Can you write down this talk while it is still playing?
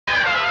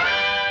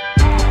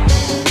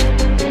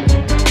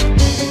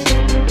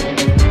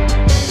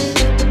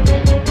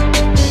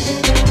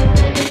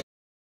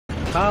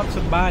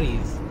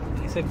bodies.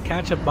 He said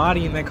catch a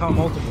body and then call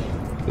multiple.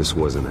 This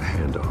wasn't a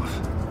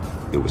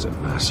handoff. It was a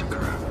massacre.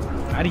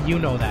 How do you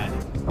know that?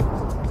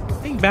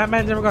 Think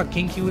Batman's ever got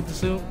kinky with the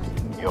suit?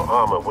 Your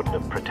armor wouldn't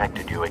have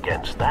protected you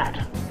against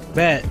that.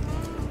 Bet.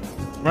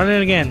 Run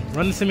it again.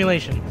 Run the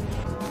simulation.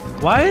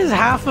 Why is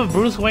half of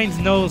Bruce Wayne's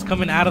nose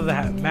coming out of the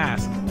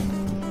mask?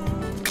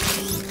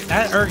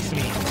 That irks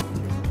me.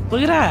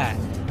 Look at that.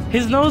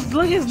 His nose,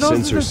 look, his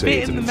nose doesn't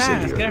fit in the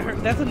mask.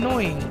 That's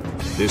annoying.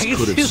 This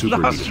could have superseded the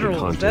nostrils.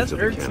 contents of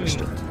the That irks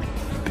canister.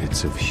 me.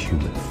 Bits of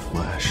human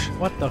flesh.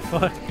 What the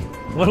fuck?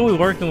 What are we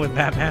working with,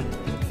 Batman?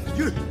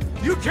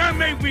 You can't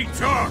make me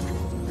talk!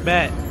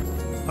 Bet.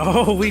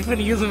 Oh, we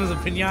finna use him as a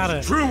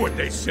pinata. True what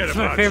they said It's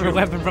about my favorite you.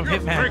 weapon from You're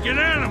Hitman. a freaking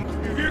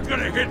animal! If you're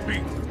gonna hit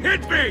me,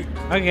 hit me!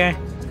 Okay.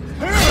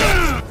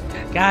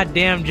 God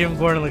damn, Jim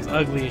Gordon looks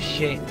ugly as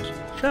shit.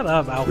 Shut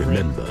up, Alfred.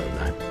 Remember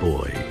that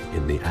boy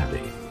in the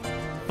alley.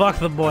 Fuck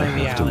the boy in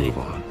the have to alley. move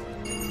on.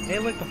 Hey,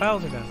 look, the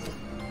files are done.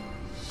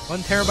 1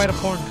 terabyte of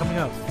porn coming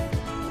up.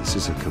 This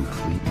is a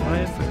complete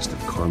manifest of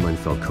Carmine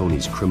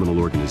Falcone's criminal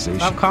organization.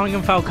 Stop calling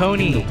him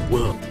Falcone.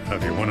 Well,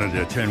 If you wanted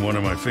to attend one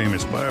of my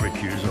famous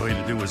barbecues, all you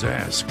had to do was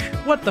ask.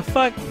 What the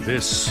fuck?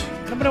 This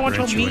Nobody wants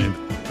your grants you meat.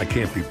 I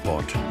can't be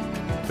bought.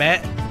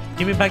 Bet.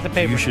 Give me back the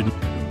paper. You should be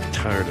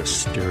tired of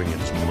staring at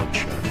his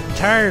mugshot. I'm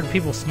tired of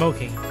people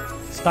smoking.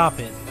 Stop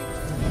it.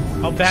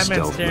 Oh, Batman's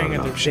Stealth, staring not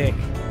at an their dick.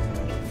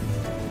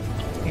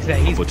 He said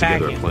he's Put together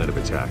packing. a plan of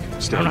attack. I'm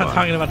Stand not by.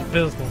 talking about the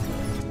pistol.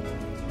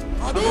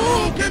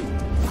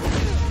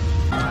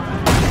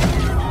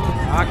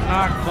 Knock,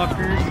 knock,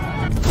 fuckers.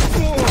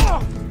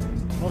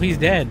 Oh, he's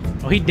dead.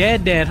 Oh, he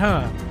dead,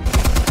 huh?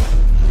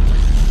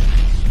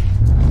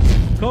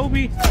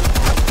 Kobe.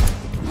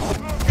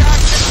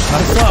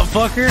 What's up,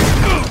 fucker?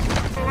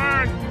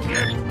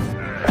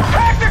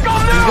 Tactical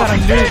You got a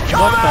nuke.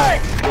 What the?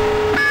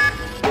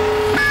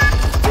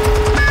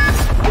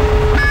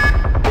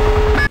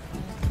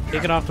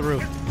 Kick it off the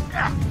roof.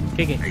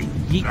 Kick it.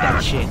 Yeet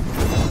that shit.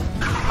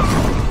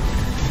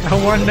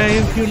 I wonder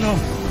if you know.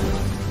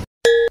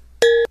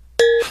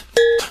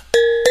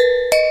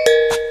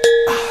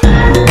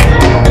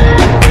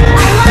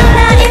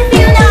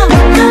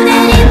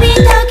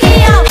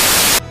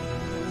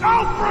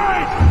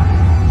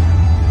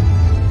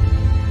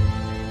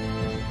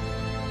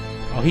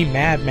 Oh, he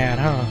mad,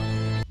 huh?